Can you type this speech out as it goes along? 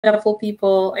Wonderful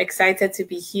people, excited to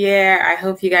be here. I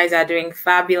hope you guys are doing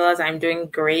fabulous. I'm doing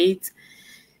great.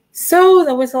 So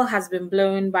the whistle has been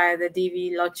blown by the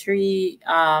DV lottery,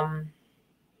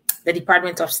 the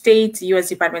Department of State, U.S.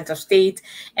 Department of State,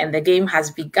 and the game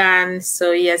has begun.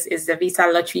 So yes, it's the visa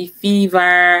lottery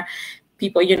fever.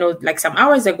 People, like some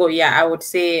hours ago, I would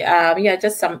say,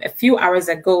 just a few hours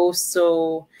ago.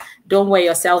 So don't wear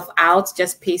yourself out,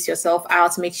 just pace yourself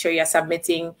out. Make sure you're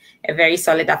submitting a very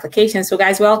solid application. So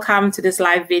guys, welcome to this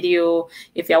live video.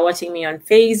 If you're watching me on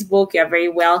Facebook, you're very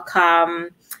welcome.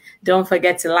 Don't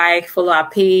forget to like, follow our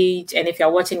page. And if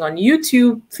you're watching on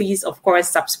YouTube, please, of course,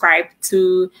 subscribe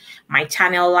to my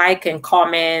channel, like and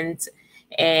comment.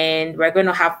 And we're going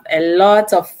to have a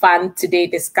lot of fun today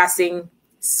discussing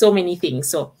so many things.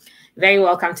 So very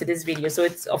welcome to this video. So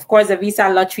it's, of course, a visa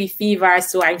lottery fever.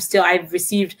 So I've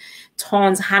received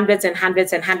tons, hundreds and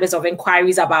hundreds and hundreds of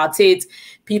inquiries about it.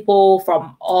 People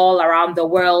from all around the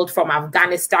world, from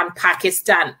Afghanistan,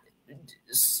 Pakistan,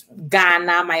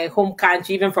 Ghana, my home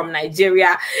country, even from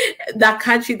Nigeria, that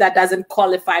country that doesn't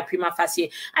qualify prima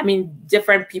facie. I mean,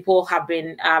 different people have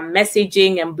been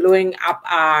messaging and blowing up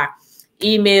our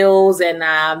emails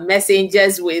and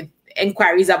messengers with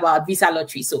inquiries about visa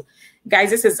lottery. So guys,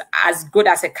 this is as good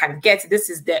as I can get. This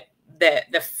is the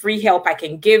free help I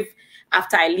can give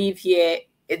after I leave here.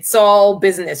 It's all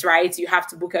business, right? You have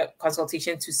to book a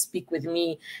consultation to speak with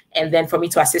me and then for me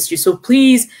to assist you. So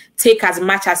please take as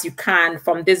much as you can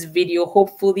from this video.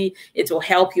 Hopefully it will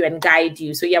help you and guide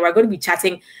you. So yeah, we're going to be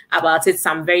chatting about it,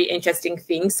 some very interesting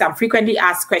things, some frequently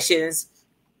asked questions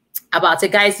about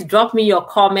it. Guys, drop me your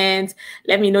comments.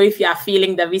 Let me know if you are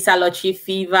feeling the visa lottery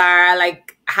fever,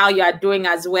 like how you are doing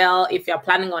as well, if you're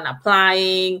planning on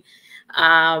applying.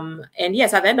 And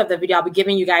yes, at the end of the video, I'll be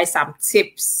giving you guys some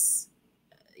tips,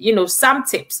 some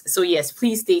tips. So yes,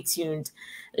 please stay tuned.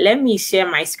 Let me share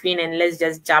my screen and let's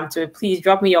just jump to it. Please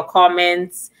drop me your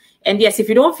comments. And yes, if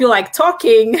you don't feel like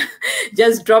talking,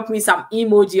 just drop me some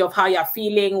emoji of how you're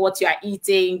feeling, what you're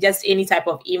eating, just any type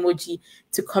of emoji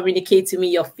to communicate to me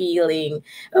your feeling.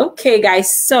 Okay,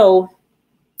 guys. So,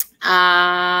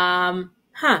 it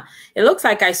looks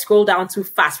like I scrolled down too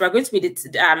fast. We're going to be,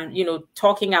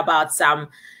 talking about some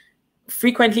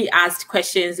frequently asked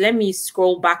questions. Let me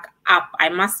scroll back up. I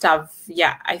must have,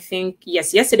 I think,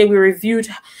 yes, yesterday we reviewed,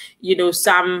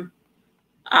 some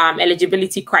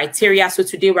eligibility criteria. So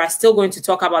today we're still going to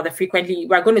talk about the frequently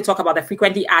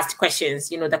asked questions,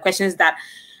 the questions that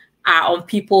are on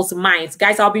people's minds.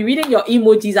 Guys, I'll be reading your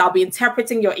emojis. I'll be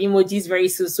interpreting your emojis very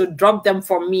soon. So drop them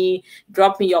for me.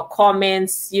 Drop me your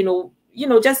comments,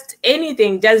 just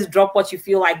anything. Just drop what you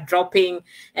feel like dropping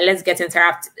and let's get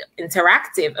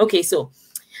interactive. Okay, so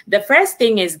the first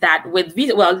thing is that with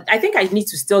visa, well, I think I need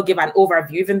to still give an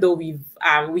overview, even though we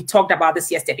talked about this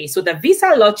yesterday. So the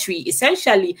visa lottery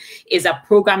essentially is a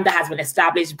program that has been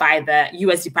established by the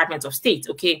U.S. Department of State.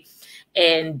 Okay,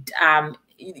 and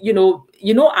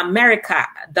America.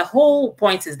 The whole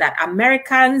point is that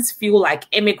Americans feel like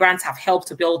immigrants have helped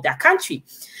to build their country,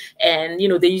 and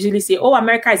they usually say, "Oh,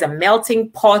 America is a melting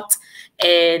pot."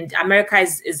 And America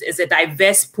is a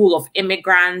diverse pool of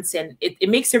immigrants, and it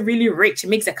makes it really rich.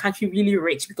 It makes the country really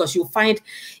rich because you'll find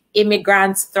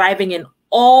immigrants thriving in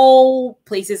all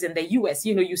places in the US.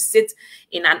 You sit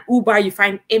in an Uber, you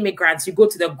find immigrants. You go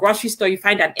to the grocery store, you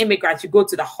find an immigrant. You go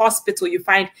to the hospital, you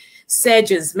find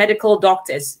surgeons, medical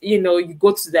doctors. You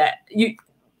go to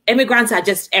immigrants are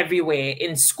just everywhere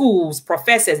in schools,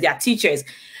 professors, they are teachers.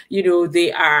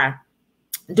 They are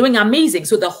doing amazing.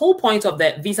 So the whole point of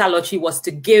the visa lottery was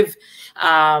to give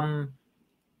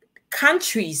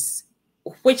countries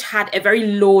which had a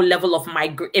very low level of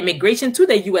immigration to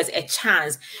the US a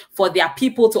chance for their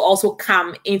people to also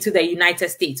come into the United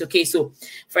States. Okay, so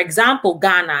for example,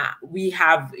 Ghana, we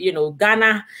have,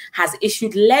 Ghana has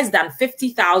issued less than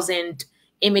 50,000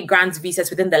 immigrants visas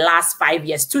within the last 5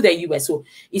 years to the US. So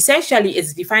essentially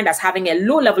it's defined as having a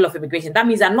low level of immigration. That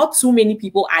means that not too many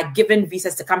people are given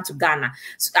visas to come to Ghana.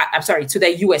 To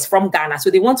the US from Ghana. So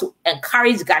they want to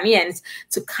encourage Ghanaians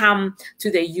to come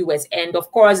to the US. And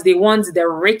of course they want the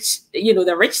rich,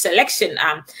 the rich selection.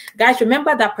 Guys,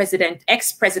 remember that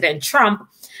ex-President Trump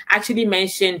actually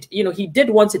mentioned, he did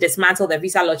want to dismantle the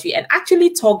visa lottery and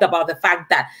actually talked about the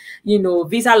fact that,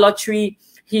 visa lottery,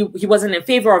 he wasn't in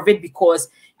favor of it because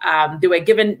they were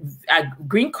given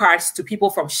green cards to people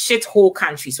from shithole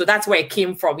countries. So that's where it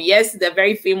came from. Yes, the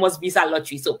very famous visa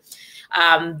lottery. So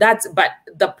but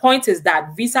the point is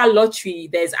that visa lottery,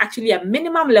 there's actually a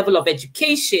minimum level of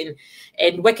education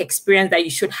and work experience that you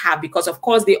should have, because of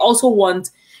course they also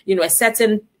want, a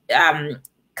certain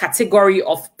category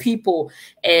of people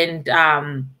and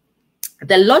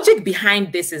the logic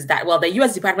behind this is that, well, the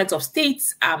U.S. Department of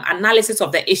State's analysis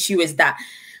of the issue is that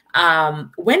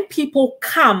when people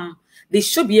come, they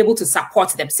should be able to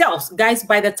support themselves. Guys,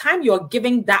 by the time you're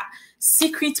giving that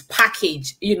secret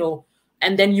package, you know,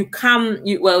 and then you come,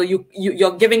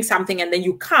 you're giving something, and then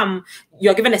you come,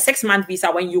 you're given a 6-month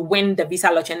visa when you win the visa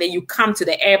lottery, and then you come to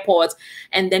the airport,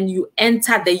 and then you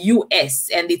enter the US,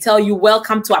 and they tell you,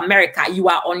 welcome to America. You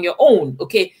are on your own,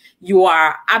 okay? You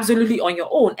are absolutely on your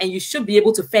own, and you should be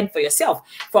able to fend for yourself.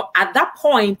 From at that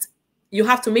point, you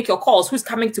have to make your calls. Who's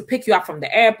coming to pick you up from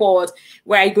the airport?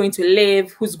 Where are you going to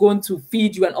live? Who's going to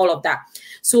feed you and all of that?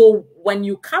 So when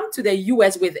you come to the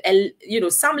US with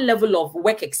some level of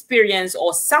work experience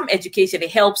or some education,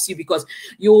 it helps you because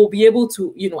you will be able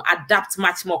to, adapt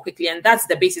much more quickly. And that's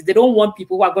the basis. They don't want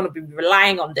people who are going to be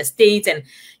relying on the state and,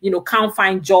 can't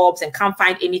find jobs and can't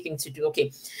find anything to do.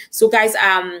 Okay. So guys,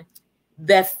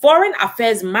 the Foreign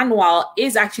Affairs Manual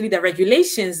is actually the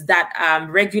regulations that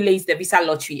regulates the visa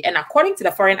lottery. And according to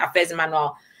the Foreign Affairs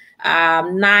Manual,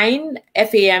 9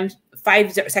 FAM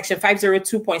 5, section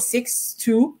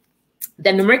 502.62,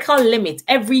 the numerical limit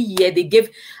every year they give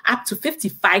up to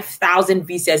 55,000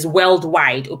 visas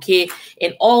worldwide, okay,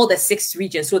 in all the 6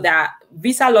 regions. So the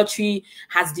visa lottery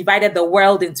has divided the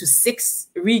world into 6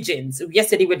 regions.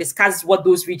 Yesterday we discussed what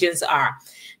those regions are.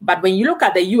 But when you look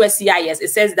at the USCIS, it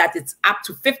says that it's up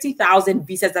to 50,000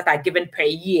 visas that are given per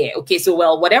year. Okay, so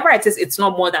well, whatever it is, it's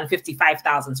not more than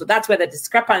 55,000. So that's where the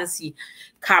discrepancy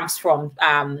comes from.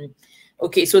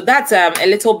 Okay, so that's a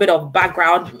little bit of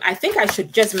background. I think I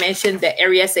should just mention the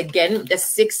areas again, the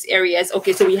 6 areas.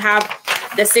 Okay, so we have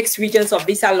the 6 regions of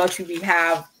visa lottery. We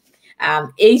have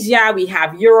Asia, we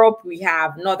have Europe, we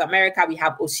have North America, we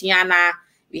have Oceania,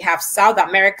 we have South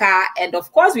America, and of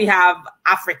course we have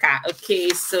Africa. Okay,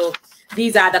 so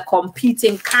these are the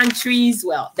competing countries.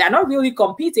 Well, they're not really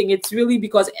competing. It's really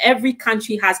because every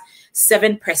country has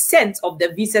 7% of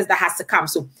the visas that has to come.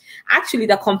 So actually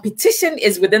the competition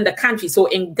is within the country. So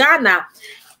in Ghana,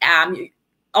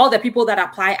 all the people that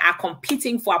apply are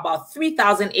competing for about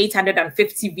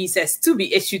 3,850 visas to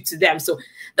be issued to them. So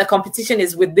the competition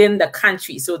is within the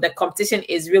country. So the competition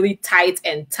is really tight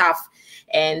and tough.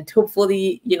 And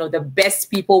hopefully, the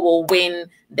best people will win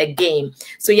the game.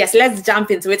 So yes, let's jump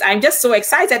into it. I'm just so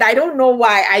excited. I don't know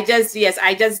why. I just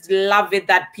love it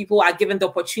that people are given the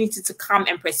opportunity to come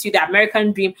and pursue the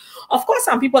American dream. Of course,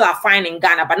 some people are fine in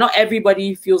Ghana, but not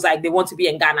everybody feels like they want to be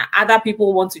in Ghana. Other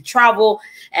people want to travel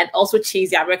and also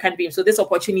chase the American dream. So this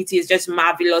opportunity is just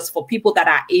marvelous for people that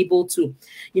are able to,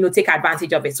 take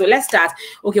advantage of it. So let's start.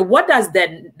 Okay, what does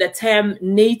the term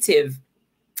native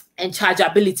and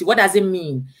chargeability, what does it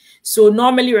mean? So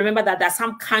normally, remember that there are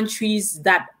some countries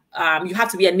that you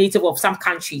have to be a native of some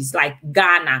countries like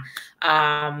Ghana,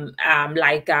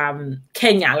 like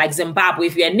Kenya, like Zimbabwe.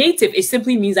 If you're a native, it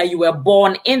simply means that you were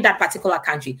born in that particular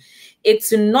country.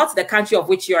 It's not the country of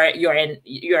which you have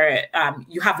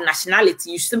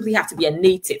nationality. You simply have to be a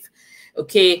native.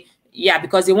 Okay, yeah,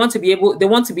 because they want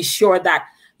to be sure that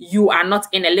you are not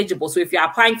ineligible. So if you're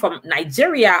applying from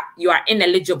Nigeria, you are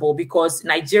ineligible because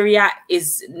Nigeria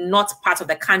is not part of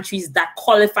the countries that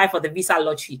qualify for the visa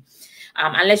lottery,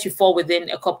 unless you fall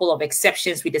within a couple of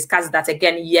exceptions. We discussed that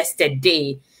again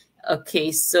yesterday.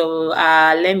 Okay, so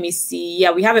let me see.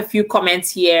 Yeah, we have a few comments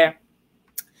here.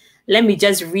 Let me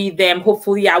just read them.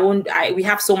 Hopefully we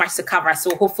have so much to cover.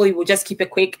 So hopefully we'll just keep it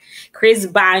quick. Chris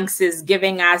Banks is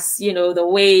giving us, the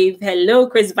wave. Hello,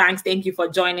 Chris Banks. Thank you for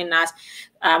joining us.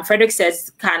 Frederick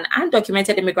says, can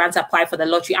undocumented immigrants apply for the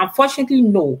lottery? Unfortunately,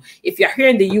 no. If you're here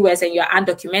in the US and you're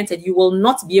undocumented, you will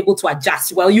not be able to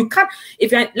adjust. Well, you can't.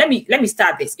 Let me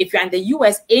start this. If you're in the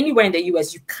US, anywhere in the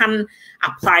US, you can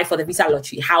apply for the visa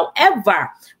lottery. However,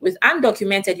 with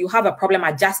undocumented, you have a problem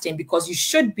adjusting because you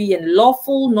should be in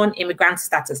lawful non-immigrant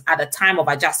status at the time of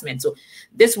adjustment. So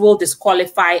this will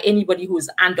disqualify anybody who is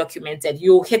undocumented.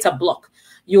 You'll hit a block.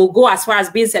 You'll go as far as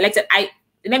being selected.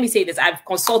 Let me say this. I've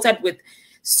consulted with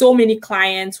so many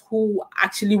clients who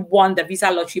actually won the visa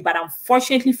lottery, but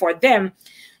unfortunately for them,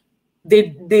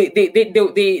 they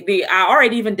are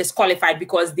already even disqualified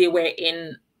because they were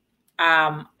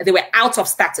out of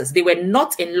status. They were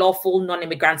not in lawful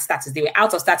non-immigrant status. They were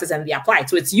out of status and they applied.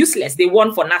 So it's useless. They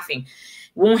won for nothing.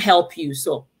 Won't help you.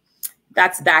 So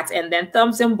that's that. And then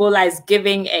Thompson Bola is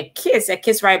giving a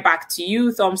kiss right back to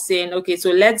you, Thompson. Okay, so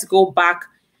let's go back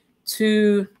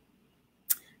to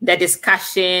the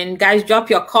discussion. Guys, drop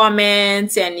your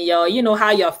comments and how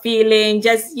you're feeling.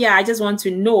 I just want to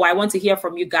know. I want to hear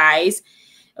from you guys.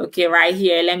 Okay, right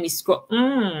here. Let me scroll.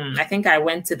 I think I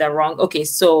went to the wrong. Okay,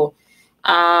 so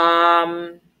yeah,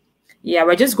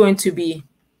 we're just going to be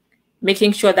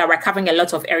making sure that we're covering a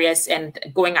lot of areas and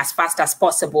going as fast as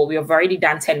possible. We have already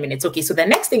done 10 minutes. Okay, so the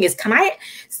next thing is, can I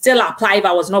still apply if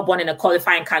I was not born in a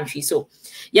qualifying country? So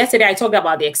yesterday I talked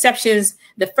about the exceptions.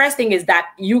 The first thing is that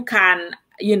you can,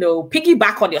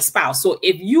 piggyback on your spouse. So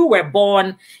if you were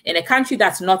born in a country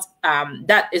that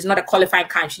is not a qualifying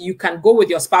country, you can go with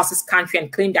your spouse's country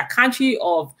and claim their country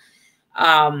of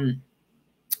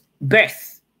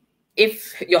birth,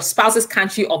 if your spouse's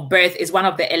country of birth is one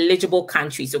of the eligible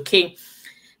countries. Okay.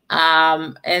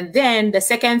 And then the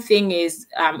second thing is,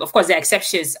 of course, there are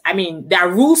exceptions. I mean, there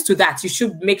are rules to that. You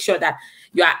should make sure that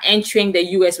you are entering the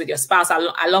US with your spouse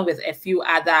along with a few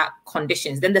other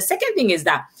conditions. Then the second thing is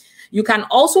that you can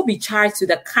also be charged to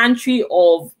the country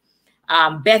of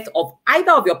birth of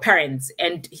either of your parents.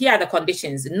 And here are the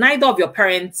conditions. Neither of your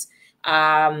parents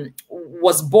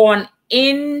was born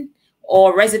in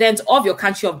or resident of your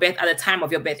country of birth at the time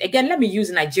of your birth. Again, let me use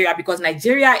Nigeria, because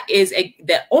Nigeria is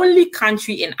the only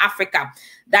country in Africa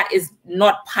that is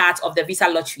not part of the visa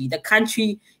lottery. The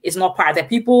country is not part. The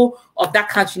people of that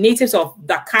country, natives of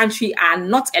that country, are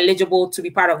not eligible to be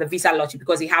part of the visa lottery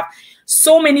because they have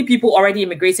so many people already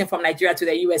immigrating from Nigeria to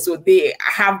the US. So they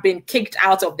have been kicked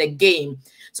out of the game.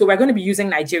 So we're going to be using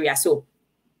Nigeria. So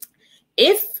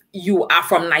if you are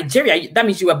from Nigeria, that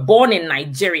means you were born in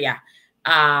Nigeria.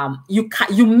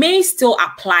 You may still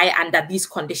apply under these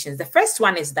conditions. The first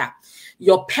one is that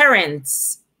your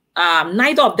parents,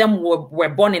 neither of them were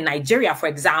born in Nigeria, for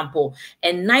example,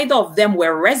 and neither of them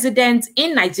were resident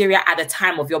in Nigeria at the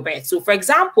time of your birth. So, for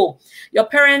example, your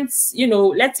parents,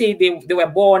 let's say they were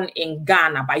born in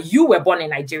Ghana, but you were born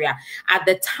in Nigeria. At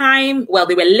the time, well,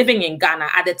 they were living in Ghana.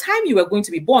 At the time you were going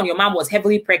to be born, your mom was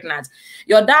heavily pregnant.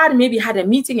 Your dad maybe had a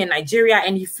meeting in Nigeria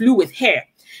and he flew with her.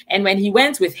 And when he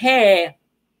went with her,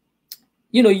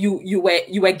 you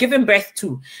were given birth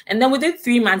to, and then within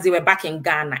 3 months they were back in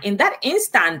Ghana. In that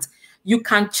instant, you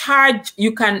can be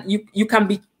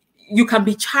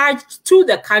charged to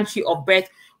the country of birth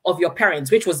of your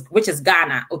parents, which is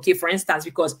Ghana. Okay, for instance,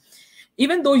 because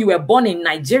even though you were born in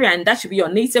Nigeria and that should be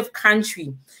your native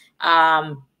country,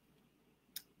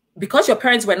 because your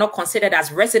parents were not considered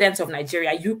as residents of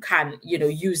Nigeria, you can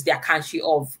use their country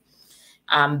of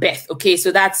birth. Okay, so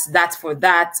that's for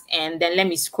that. And then let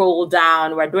me scroll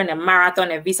down. We're doing a marathon,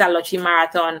 a visa lottery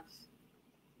marathon.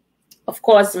 Of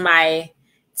course, my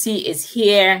tea is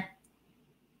here.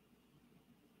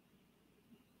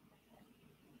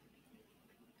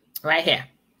 Right here.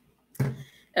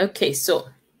 Okay, so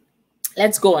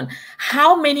let's go on.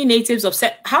 How many natives of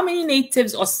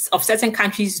certain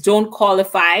countries don't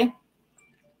qualify?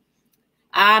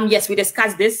 Yes, we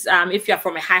discussed this. If you're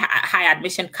from a high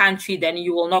admission country, then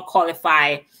you will not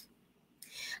qualify.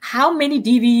 How many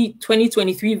DV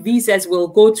 2023 visas will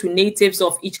go to natives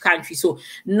of each country? So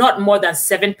not more than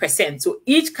 7%. So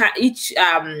each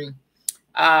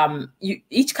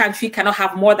country cannot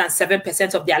have more than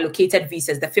 7% of the allocated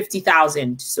visas, the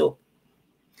 50,000. So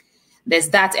there's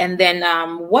that. And then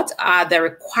what are the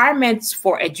requirements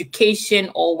for education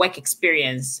or work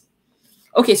experience?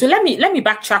 Okay, so let me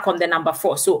backtrack on the number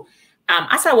 4. So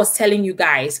as I was telling you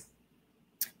guys,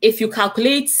 if you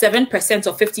calculate 7%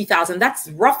 of 50,000, that's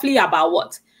roughly about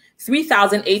what?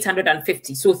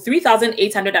 3,850. So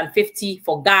 3,850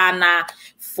 for Ghana,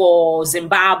 for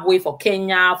Zimbabwe, for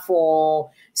Kenya, for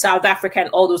South Africa, and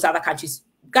all those other countries.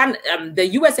 The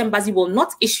US Embassy will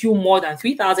not issue more than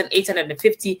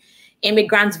 3,850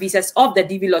 immigrant visas of the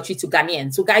DV lottery to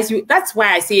Ghanaians. So guys, that's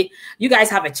why I say you guys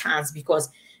have a chance, because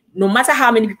no matter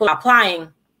how many people are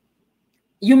applying,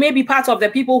 you may be part of the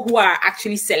people who are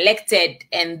actually selected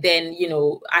and then,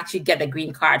 actually get the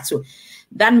green card. So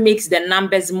that makes the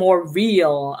numbers more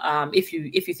real if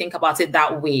you think about it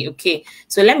that way. Okay,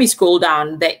 so let me scroll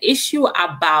down. The issue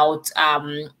about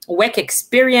work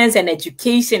experience and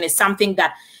education is something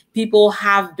that people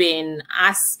have been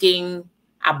asking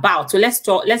about. So let's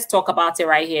talk about it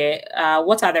right here.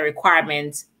 What are the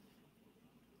requirements?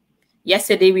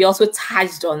 Yesterday we also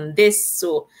touched on this.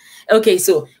 So okay,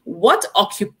 so what are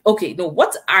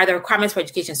the requirements for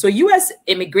education? So US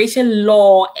immigration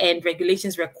law and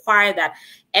regulations require that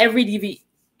every DV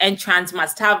entrant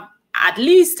must have at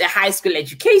least a high school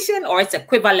education or its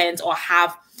equivalent, or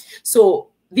have, so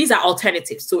these are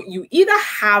alternatives. So you either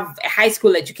have a high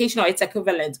school education or its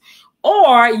equivalent,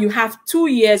 or you have 2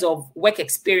 years of work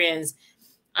experience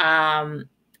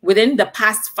within the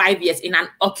past 5 years in an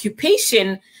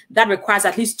occupation that requires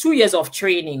at least 2 years of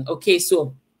training. Okay,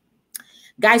 so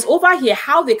guys, over here,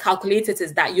 how they calculate it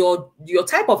is that your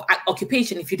type of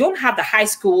occupation, if you don't have the high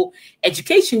school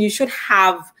education, you should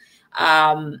have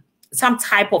some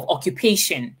type of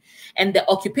occupation, and the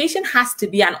occupation has to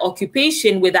be an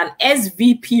occupation with an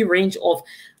SVP range of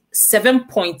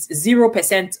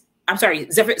 7.0%. I'm sorry,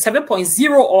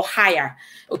 7.0 or higher.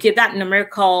 Okay, that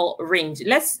numerical range.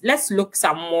 Let's look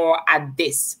some more at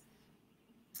this.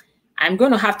 I'm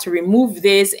going to have to remove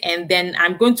this, and then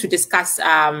I'm going to discuss.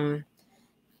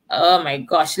 Oh my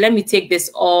gosh, let me take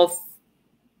this off.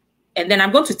 And then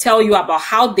I'm going to tell you about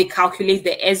how they calculate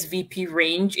the SVP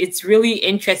range. It's really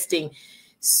interesting.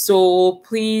 So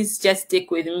please just stick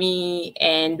with me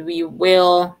and we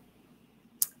will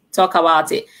talk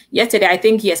about it. Yesterday, I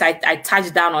think, yes, I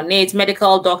touched down on it.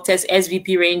 Medical doctors,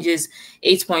 SVP ranges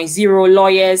 8.0,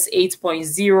 lawyers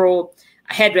 8.0,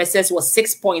 hairdressers was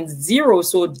 6.0,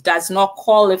 so does not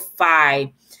qualify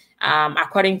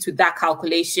according to that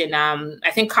calculation. I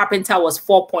think carpenter was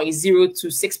 4.0 to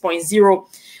 6.0.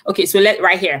 Okay, so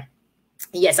right here.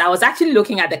 Yes, I was actually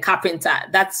looking at the carpenter.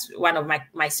 That's one of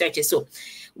my searches. So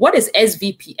what is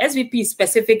SVP? SVP is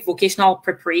specific vocational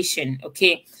preparation,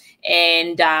 okay?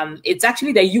 And it's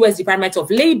actually the U.S. Department of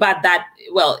Labor that,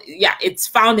 well, yeah, it's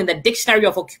found in the Dictionary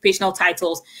of Occupational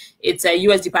Titles. It's a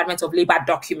U.S. Department of Labor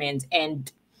document.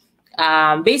 And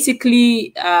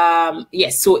basically,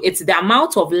 yes, so it's the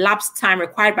amount of lapse time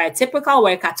required by a typical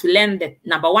worker to learn the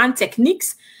number one,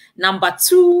 techniques, number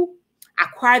two,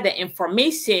 acquire the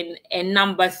information, and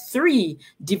number three,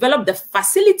 develop the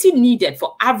facility needed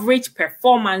for average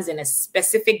performance in a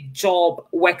specific job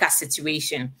worker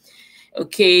situation.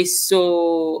 Okay,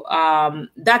 so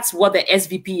that's what the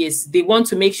SVP is. They want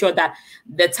to make sure that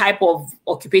the type of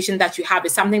occupation that you have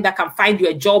is something that can find you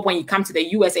a job when you come to the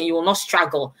US and you will not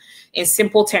struggle. In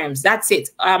simple terms, that's it.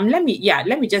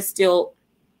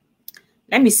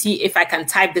 Let me see if I can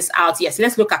type this out. Yes,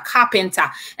 let's look at carpenter.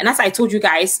 And as I told you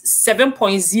guys,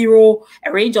 7.0,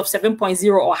 a range of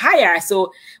 7.0 or higher.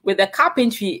 So with the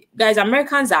carpentry, guys,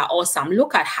 Americans are awesome.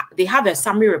 Look at how they have a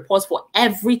summary reports for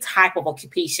every type of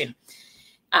occupation.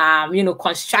 You know,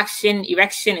 construction,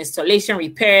 erection, installation,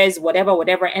 repairs,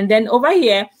 whatever. And then over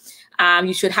here,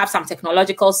 you should have some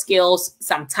technological skills,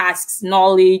 some tasks,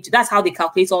 knowledge. That's how they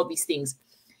calculate all these things.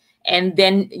 And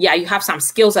then, yeah, you have some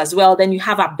skills as well. Then you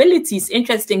have abilities,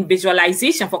 interesting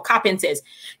visualization for carpenters.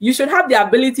 You should have the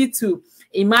ability to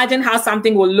imagine how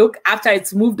something will look after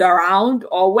it's moved around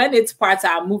or when its parts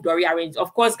are moved or rearranged.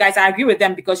 Of course, guys, I agree with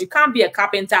them because you can't be a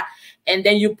carpenter and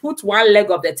then you put one leg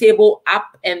of the table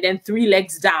up and then three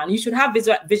legs down. You should have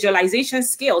visualization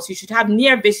skills. You should have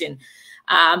near vision.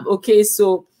 Okay,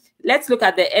 so let's look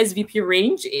at the SVP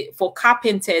range. For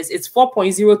carpenters, it's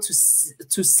 4.0 to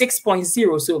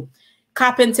 6.0. So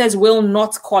carpenters will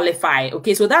not qualify.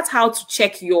 Okay, so that's how to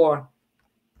check your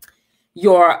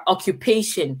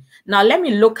occupation. Now let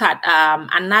me look at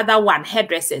another one,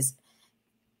 hairdressers.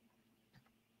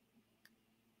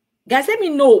 Guys, let me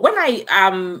know when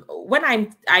I'm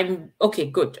okay,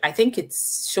 good. I think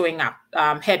it's showing up.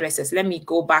 Hairdressers. Let me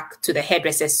go back to the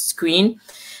hairdressers screen.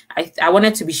 I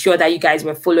wanted to be sure that you guys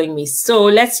were following me. So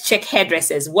let's check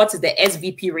hairdressers. What is the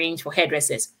SVP range for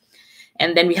hairdressers?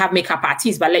 And then we have makeup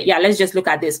artists. But let's just look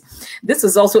at this. This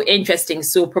is also interesting.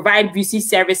 So provide beauty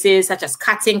services such as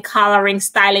cutting, coloring,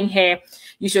 styling hair.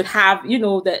 You should have, you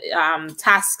know, the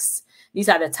tasks. These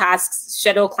are the tasks: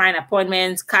 schedule client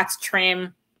appointments, cut,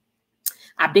 trim,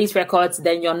 update records,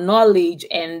 then your knowledge,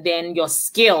 and then your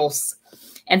skills.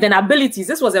 And then abilities.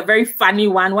 This was a very funny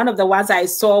one. One of the ones I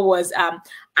saw was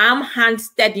arm-hand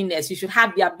steadiness. You should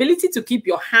have the ability to keep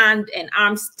your hand and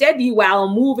arm steady while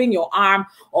moving your arm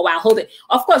or while holding.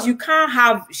 Of course, you can't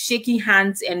have shaky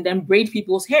hands and then braid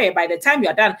people's hair by the time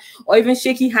you're done, or even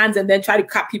shaky hands and then try to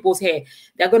cut people's hair.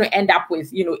 They're going to end up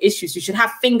with, you know, issues. You should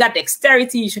have finger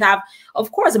dexterity. You should have,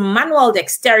 of course, manual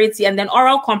dexterity, and then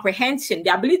oral comprehension,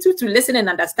 the ability to listen and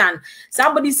understand.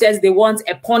 Somebody says they want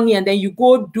a pony and then you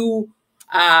go do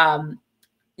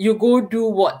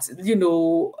what, you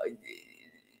know,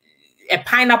 a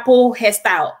pineapple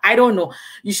hairstyle. I don't know.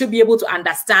 You should be able to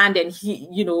understand and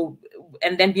you know,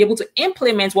 and then be able to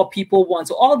implement what people want.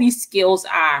 So all these skills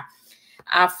are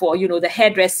for, you know, the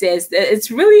hairdressers.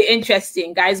 It's really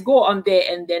interesting, guys. Go on there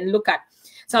and then look at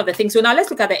some of the things. So now let's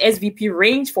look at the SVP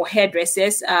range for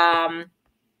hairdressers.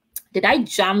 Did I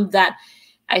jump that?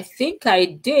 I think I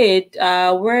did.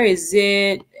 Where is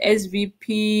it?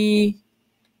 SVP.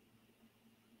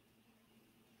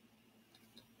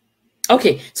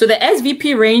 Okay, so the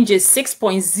SVP range is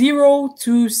 6.0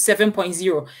 to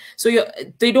 7.0. So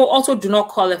they also do not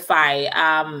qualify.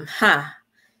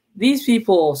 These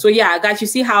people. So yeah, guys, you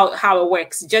see how it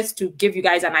works. Just to give you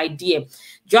guys an idea,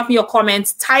 drop me your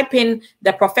comments. Type in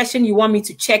the profession you want me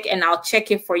to check, and I'll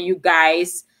check it for you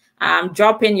guys.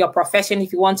 Drop in your profession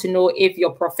if you want to know if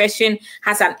your profession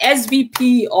has an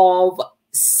SVP of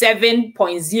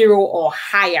 7.0 or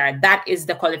higher. That is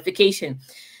the qualification.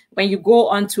 When you go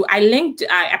on to,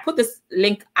 I put this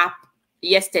link up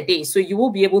yesterday, so you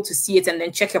will be able to see it and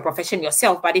then check your profession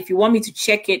yourself. But if you want me to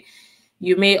check it,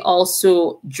 you may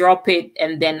also drop it,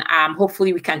 and then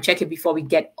hopefully we can check it before we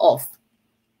get off.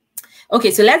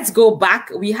 Okay, so let's go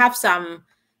back. We have some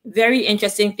very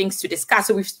interesting things to discuss.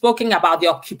 So we've spoken about the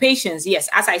occupations. Yes,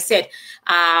 as I said,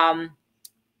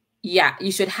 yeah,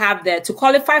 you should have to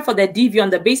qualify for the DV on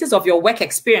the basis of your work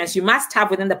experience. You must have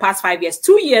within the past 5 years,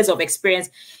 2 years of experience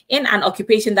in an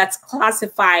occupation that's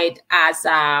classified as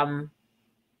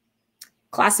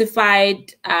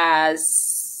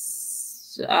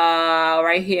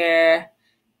right here,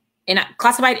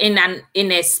 classified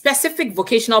in a specific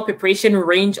vocational preparation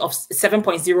range of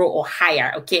 7.0 or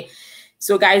higher. Okay,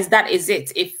 so guys, that is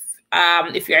it. If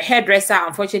you're a hairdresser,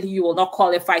 unfortunately, you will not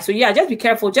qualify. So yeah, just be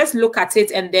careful. Just look at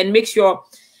it and then make sure,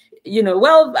 you know,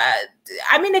 well,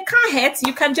 I mean, it can't hurt.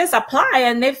 You can just apply,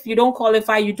 and if you don't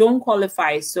qualify, you don't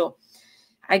qualify. So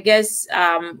I guess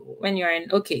when you're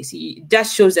in, okay, see, that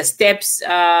shows the steps.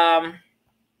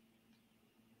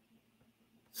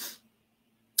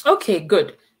 Okay,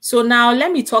 good. So now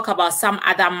let me talk about some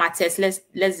other matters.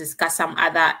 Let's discuss some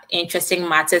other interesting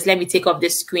matters. Let me take off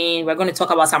this screen. We're going to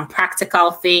talk about some practical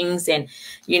things, and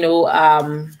you know,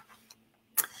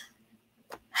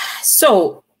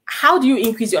 so how do you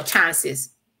increase your chances?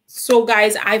 So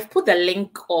guys, I've put the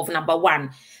link of number one,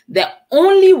 the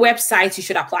only website you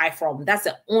should apply from. That's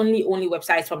the only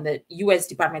website from the U.S.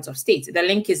 Department of State. The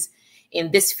link is in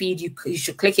this feed. You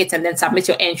should click it and then submit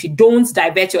your entry. Don't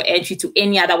divert your entry to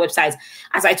any other websites.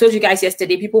 As I told you guys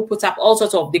yesterday, people put up all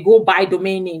sorts of, they go buy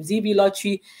domain names, DV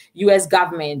Lottery, US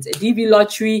government, DV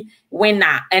Lottery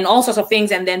winner, and all sorts of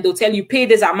things. And then they'll tell you pay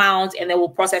this amount and they will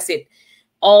process it.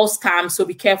 All scams. So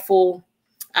be careful.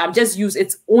 Just use,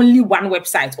 it's only one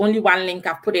website, only one link.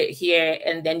 I've put it here,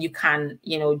 and then you can,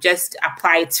 you know, just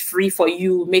apply. It's free for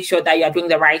you. Make sure that you are doing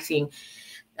the right thing.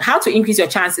 How to increase your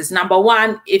chances? Number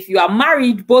one, if you are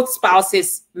married, both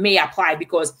spouses may apply,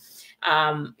 because,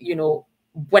 you know,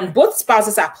 when both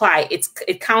spouses apply,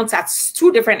 it counts as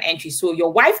two different entries. So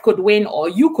your wife could win or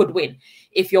you could win.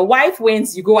 If your wife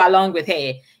wins, you go along with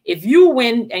her. If you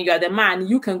win and you're the man,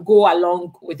 you can go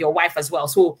along with your wife as well.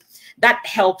 So that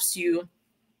helps you.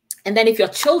 And then if your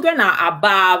children are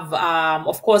above,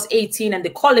 of course, 18 and they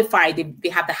qualify, they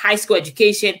have the high school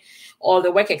education or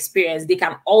the work experience, they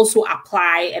can also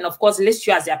apply and, of course, list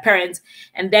you as their parents.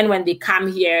 And then when they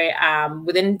come here,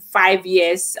 within 5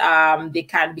 years, they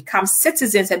can become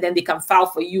citizens, and then they can file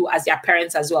for you as their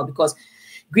parents as well, because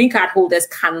green card holders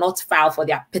cannot file for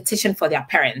their petition for their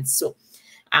parents. So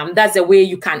that's the way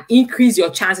you can increase your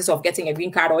chances of getting a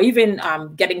green card, or even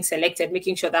getting selected,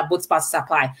 making sure that both spouses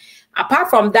apply. Apart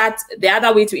from that, the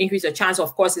other way to increase your chance,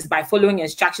 of course, is by following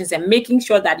instructions and making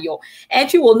sure that your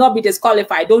entry will not be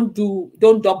disqualified. Don't do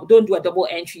a double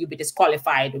entry, you'll be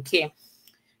disqualified, okay?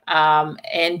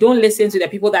 And don't listen to the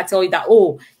people that tell you that,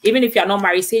 oh, even if you're not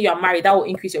married, say you're married, that will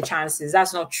increase your chances.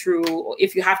 That's not true.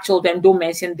 If you have children, don't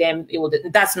mention them.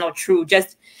 That's not true.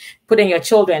 Just put in your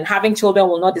children. Having children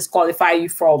will not disqualify you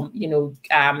from, you know,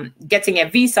 getting a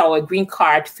visa or a green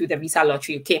card through the visa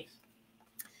lottery. Okay.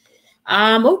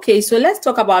 Okay, so let's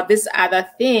talk about this other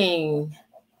thing.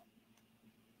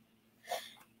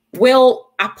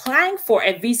 Will applying for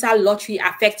a visa lottery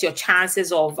affect your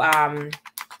chances of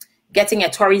getting a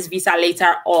tourist visa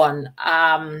later on?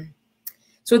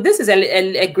 So this is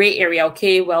a gray area,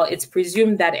 okay? Well, it's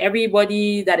presumed that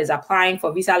everybody that is applying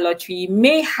for visa lottery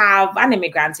may have an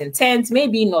immigrant intent,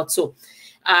 maybe not so.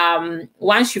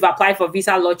 Once you've applied for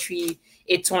visa lottery,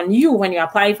 it's on you when you're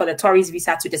applying for the tourist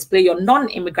visa to display your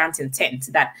non-immigrant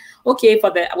intent. That, okay,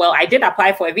 well, I did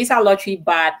apply for a visa lottery,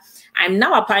 but I'm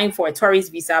now applying for a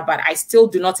tourist visa, but I still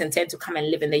do not intend to come and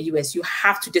live in the US. You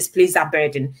have to displace that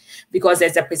burden, because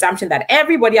there's a presumption that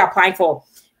everybody applying for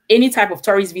any type of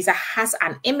tourist visa has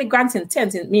an immigrant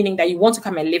intent, meaning that you want to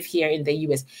come and live here in the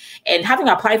US. And having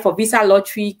applied for visa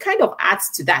lottery kind of adds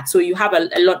to that. So you have a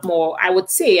lot more, I would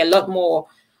say, a lot more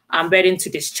burden to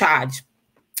discharge.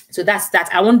 So that's that.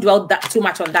 I won't dwell too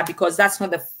much on that, because that's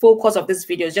not the focus of this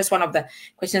video. It's just one of the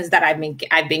questions that I've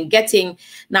been getting.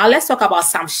 Now let's talk about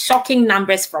some shocking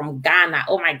numbers from Ghana.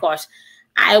 Oh my gosh,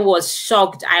 I was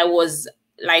shocked. I was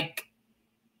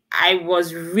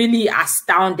really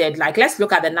astounded. Like, let's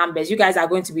look at the numbers. You guys are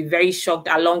going to be very shocked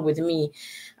along with me.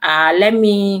 Let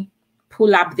me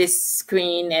pull up this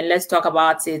screen and let's talk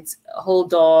about it.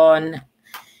 Hold on.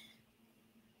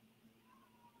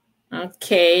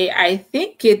 Okay, I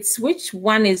think it's, which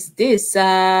one is this?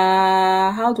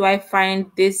 How do I find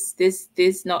this,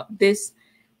 not this?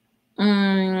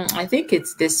 I think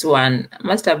it's this one.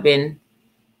 Must have been.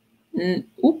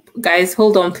 Oop, guys,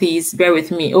 hold on, please. Bear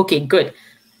with me. Okay, good.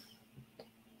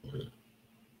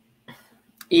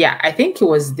 Yeah, I think it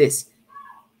was this.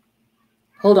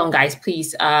 Hold on, guys,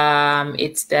 please.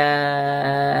 It's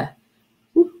the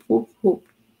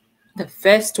the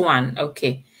first one.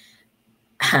 Okay.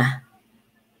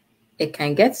 It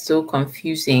can get so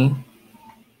confusing.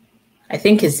 I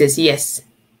think it's this. Yes.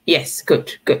 Yes.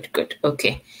 Good. Good. Good.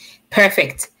 Okay.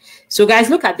 Perfect. So, guys,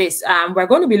 look at this. We're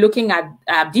going to be looking at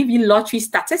DV lottery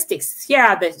statistics. Here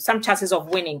are some chances of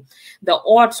winning, the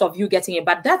odds of you getting it.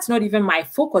 But that's not even my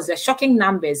focus. The shocking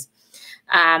numbers.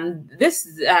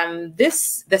 The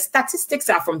statistics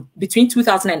are from between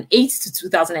 2008 to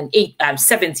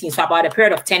 2017, so about a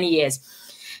period of 10 years.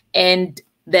 And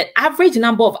the average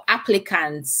number of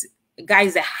applicants,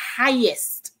 guys, the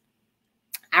highest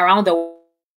around the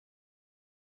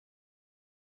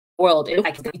world. It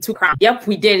looked like 2 crowns. Yep,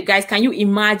 we did, guys. Can you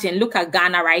imagine? Look at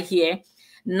Ghana right here.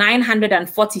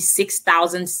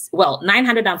 946,000, well,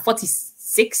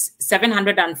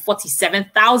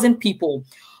 747,000 people.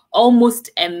 Almost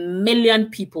a million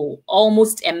people.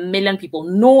 Almost a million people.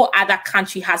 No other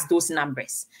country has those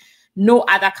numbers. No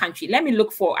other country. Let me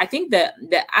look for, I think the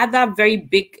other very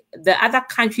big, the other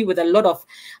country with a lot of,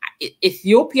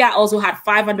 Ethiopia also had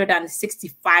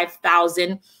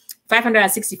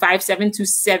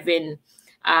 565,727.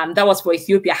 That was for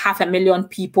Ethiopia, 500,000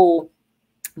 people.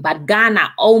 But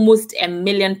Ghana, almost a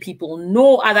million people.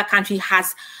 No other country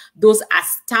has those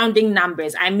astounding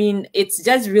numbers. I mean, it's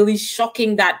just really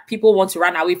shocking that people want to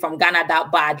run away from Ghana that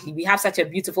badly. We have such a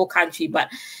beautiful country, but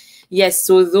yes,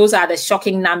 so those are the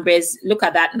shocking numbers. Look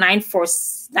at that,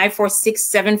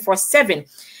 946,747.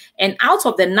 And out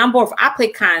of the number of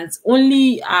applicants,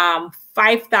 only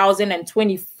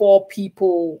 5,024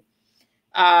 people,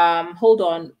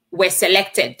 were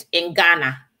selected in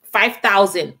Ghana.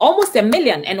 5,000, almost a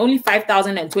million, and only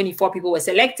 5,024 people were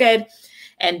selected.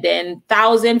 And then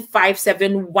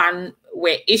 1,571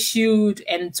 were issued.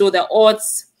 And so the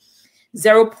odds,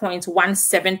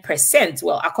 0.17%.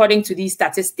 Well, according to these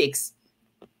statistics,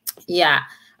 yeah.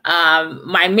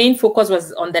 My main focus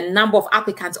was on the number of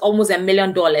applicants, almost $1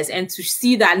 million. And to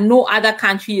see that no other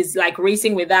country is like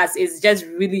racing with us is just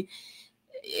really,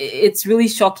 it's really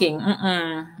shocking.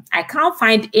 I can't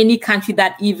find any country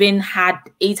that even had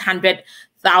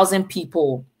 800,000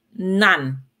 people.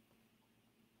 None.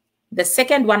 The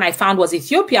second one I found was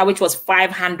Ethiopia, which was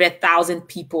 500,000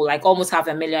 people, like almost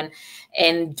 500,000,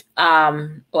 and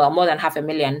well, more than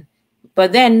 500,000.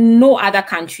 But then no other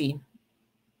country.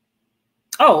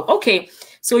 Oh, okay.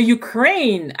 So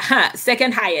Ukraine,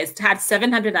 second highest, had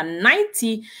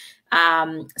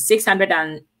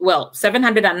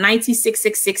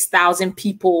 796,000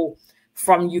 people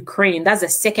from Ukraine. That's the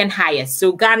second highest.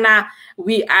 So Ghana,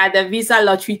 we are the visa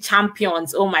lottery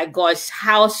champions. Oh my gosh,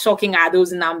 how shocking are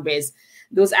those numbers?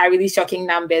 Those are really shocking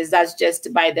numbers. That's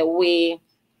just by the way.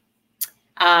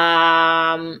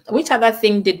 Which other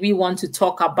thing did we want to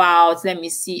talk about? Let me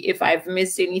see if I've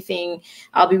missed anything.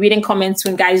 I'll be reading comments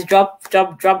soon, guys. Drop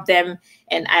them,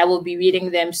 and I will be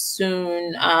reading them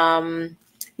soon.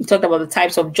 We talked about the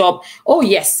types of job. Oh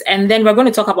yes, and then we're going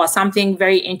to talk about something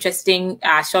very interesting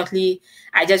shortly.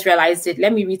 I just realized it.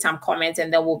 Let me read some comments,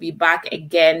 and then we'll be back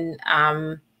again.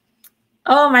 Oh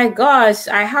my gosh,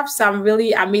 I have some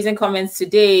really amazing comments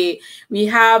today. We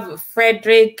have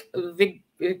Frederick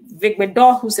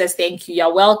Vigmedor, who says thank you.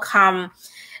 You're welcome.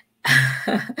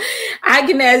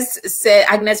 Agnes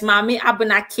Mami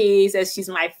Abunake says she's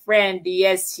my friend.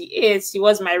 Yes, she is. She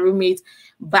was my roommate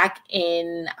back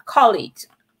in college.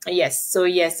 Yes, so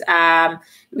yes,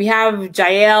 we have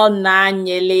Jael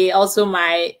Nanyele, also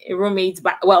my roommate.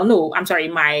 Well, no, I'm sorry,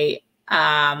 my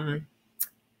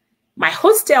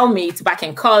hostel mate back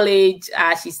in college.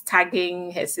 She's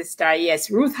tagging her sister. Yes,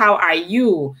 Ruth, how are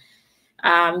you?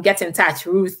 Get in touch,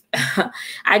 Ruth.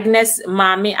 Agnes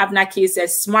Mami Abnaki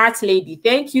says, smart lady.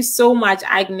 Thank you so much,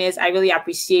 Agnes. I really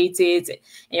appreciate it and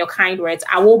your kind words.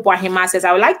 Awo Boahima says,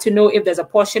 I would like to know if there's a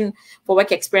portion for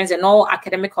work experience and all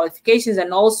academic qualifications,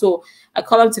 and also a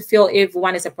column to fill if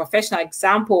one is a professional,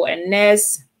 example, a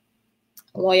nurse,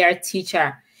 lawyer,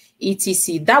 teacher,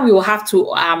 etc. That we will have to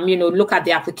look at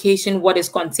the application, what is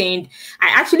contained. I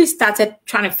actually started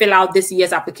trying to fill out this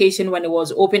year's application when it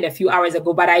was opened a few hours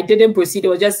ago, but I didn't proceed. It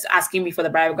was just asking me for the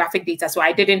biographic data, so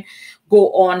I didn't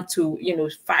go on to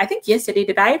I think yesterday,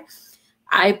 did I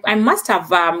I must have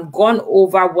gone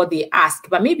over what they asked,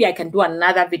 but maybe I can do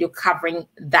another video covering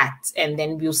that, and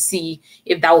then we'll see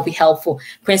if that will be helpful.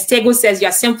 Prince Tego says,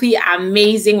 you're simply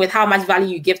amazing with how much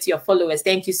value you give to your followers.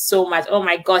 Thank you so much. Oh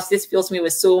my gosh, this fills me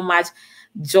with so much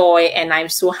joy, and I'm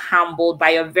so humbled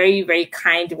by your very, very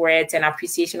kind words and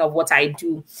appreciation of what I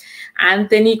do.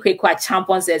 Anthony Kwekwa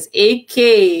Champon says,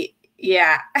 AK.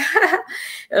 Yeah.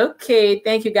 Okay,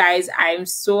 thank you guys. I'm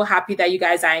so happy that you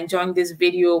guys are enjoying this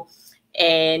video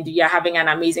and you're having an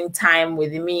amazing time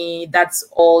with me. That's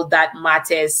all that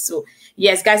matters. So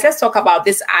yes, guys, let's talk about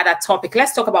this other topic.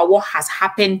 Let's talk about what has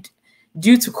happened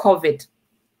due to COVID.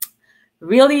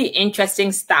 Really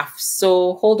interesting stuff.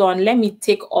 So hold on, let me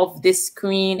take off this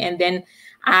screen and then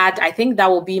add, I think that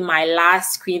will be my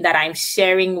last screen that I'm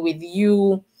sharing with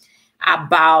you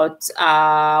about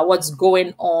what's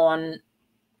going on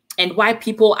and why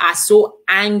people are so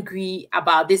angry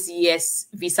about this year's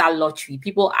visa lottery.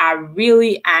 People are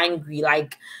really angry,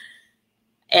 like,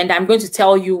 and I'm going to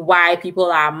tell you why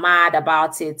people are mad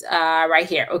about it right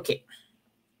here. Okay.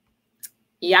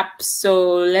 Yep.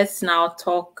 So let's now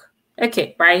talk.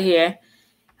 Okay, right here.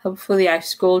 Hopefully I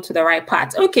scroll to the right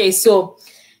part. Okay, so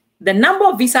the number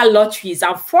of visa lotteries,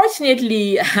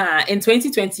 unfortunately, in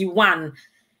 2021,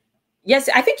 yes,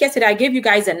 I think yesterday I gave you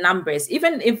guys the numbers.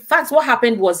 Even in fact, what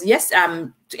happened was, yes,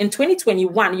 in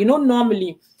 2021, you know,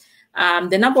 normally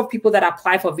the number of people that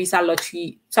apply for visa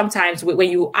lottery, sometimes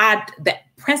when you add the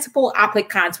principal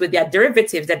applicants with their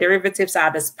derivatives, the derivatives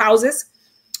are the spouses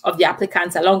of the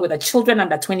applicants along with the children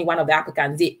under 21 of the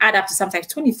applicants, they add up to sometimes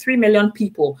 23 million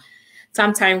people,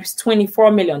 sometimes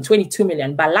 24 million, 22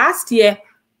 million. But last year,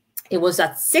 it was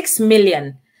at 6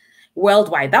 million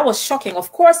worldwide. That was shocking.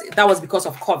 Of course, that was because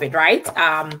of COVID, right?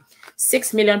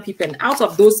 6 million people. And out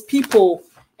of those people,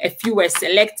 a few were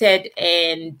selected.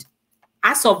 And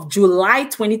as of July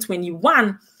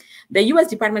 2021, the U.S.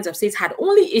 Department of State had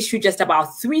only issued just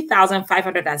about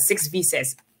 3,506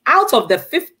 visas out of the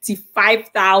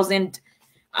 55,000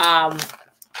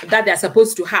 that they're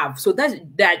supposed to have. So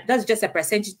that's just a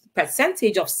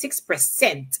percentage of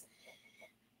 6%.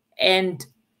 And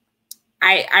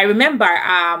I remember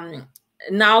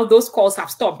now those calls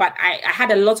have stopped, but I had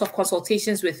a lot of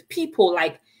consultations with people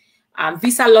like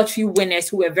visa lottery winners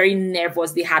who were very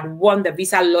nervous. They had won the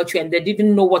visa lottery and they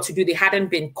didn't know what to do. They hadn't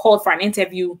been called for an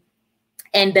interview.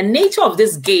 And the nature of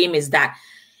this game is that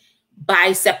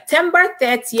by September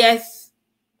 30th,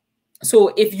 so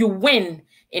if you win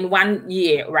in 1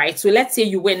 year, right? So let's say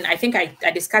you win, I think I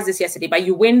discussed this yesterday, but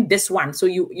you win this one. So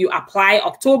you apply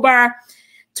October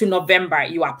to November,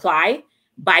 you apply.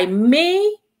 By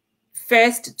May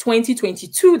 1st,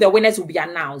 2022, the winners will be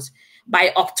announced.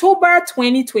 By October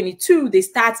 2022, they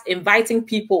start inviting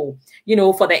people, you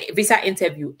know, for the visa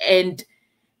interview. And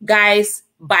guys,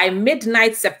 by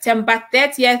midnight, September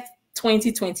 30th,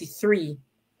 2023,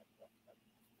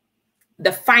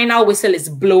 the final whistle is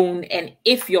blown. And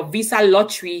if your visa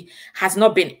lottery has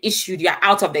not been issued, you're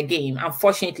out of the game.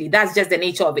 Unfortunately, that's just the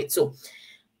nature of it. So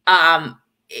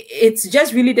it's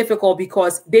just really difficult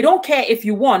because they don't care if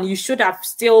you won. You should have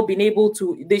still been able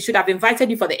to, they should have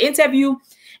invited you for the interview,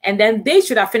 and then they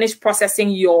should have finished processing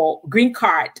your green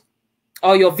card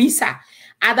or your visa.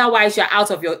 Otherwise, you're out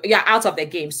of the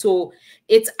game. So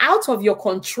it's out of your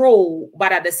control,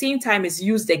 but at the same time, it's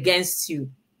used against you.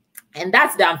 And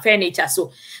that's the unfair nature.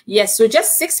 So yes, so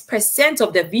just 6%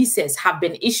 of the visas have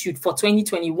been issued for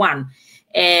 2021.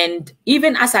 And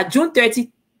even as of June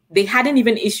 30, they hadn't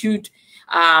even issued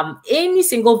any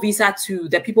single visa to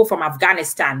the people from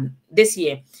Afghanistan this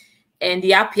year. And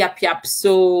yep.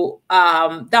 So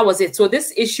that was it. So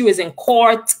this issue is in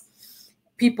court.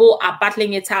 People are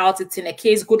battling it out. It's in a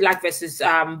case, Goodluck versus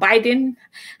Biden.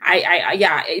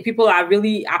 Yeah, people are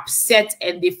really upset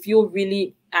and they feel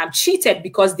really cheated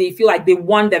because they feel like they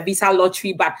won the visa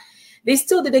lottery, but they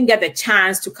still didn't get the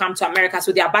chance to come to America.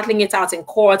 So they are battling it out in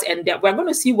court, and we're going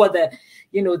to see what the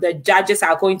judges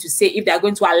are going to say, if they're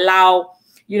going to allow,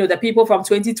 the people from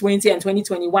 2020 and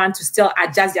 2021 to still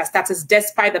adjust their status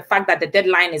despite the fact that the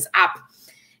deadline is up.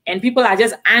 And people are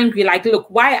just angry, like, look,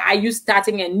 why are you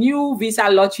starting a new visa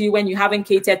lottery when you haven't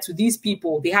catered to these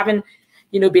people? They haven't,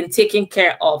 been taken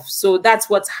care of. So that's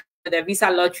what's the visa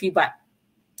lottery. But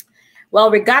well,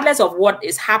 regardless of what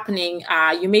is happening,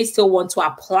 you may still want to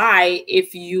apply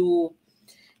if you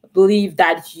believe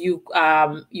that you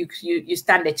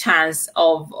stand a chance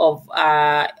of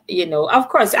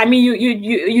course. I mean,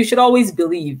 you should always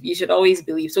believe. You should always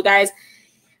believe. So, guys,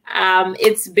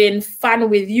 it's been fun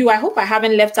with you. I hope I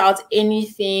haven't left out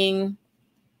anything.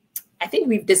 I think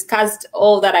we've discussed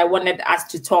all that I wanted us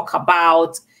to talk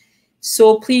about.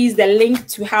 So please, the link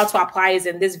to how to apply is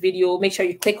in this video. Make sure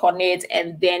you click on it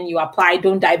and then you apply.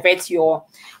 Don't divert your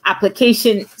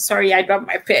application. Sorry, I dropped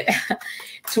my pen.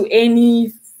 To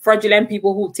any fraudulent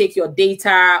people who take your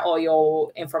data or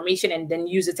your information and then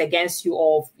use it against you,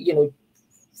 or, you know,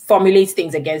 formulate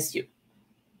things against you.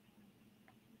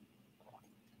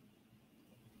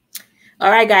 All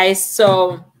right, guys.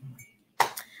 So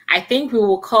I think we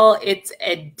will call it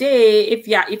a day. If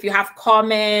you have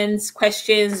comments,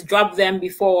 questions, drop them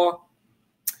before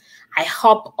I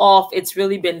hop off. It's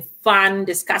really been fun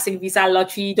discussing visa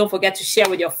lottery. Don't forget to share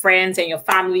with your friends and your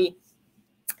family.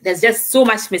 There's just so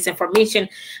much misinformation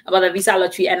about the visa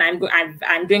lottery, and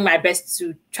I'm doing my best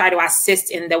to try to assist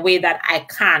in the way that I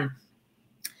can.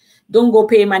 Don't go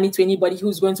pay money to anybody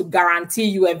who's going to guarantee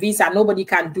you a visa. Nobody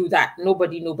can do that.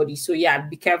 Nobody. So yeah,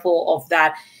 be careful of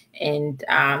that. And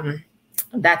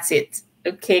that's it.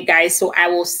 Okay, guys. So I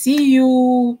will see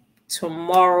you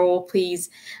tomorrow. Please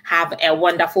have a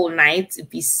wonderful night.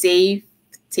 Be safe.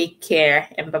 Take care,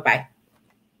 and bye-bye.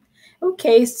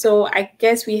 Okay, so I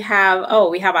guess we have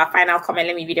our final comment.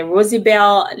 Let me read it. Rosie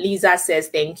Bell Lisa says,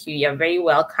 thank you. You're very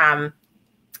welcome.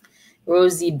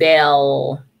 Rosie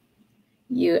Bell,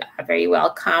 you are very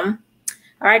welcome.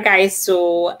 All right, guys.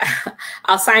 So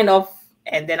I'll sign off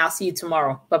and then I'll see you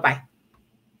tomorrow. Bye-bye.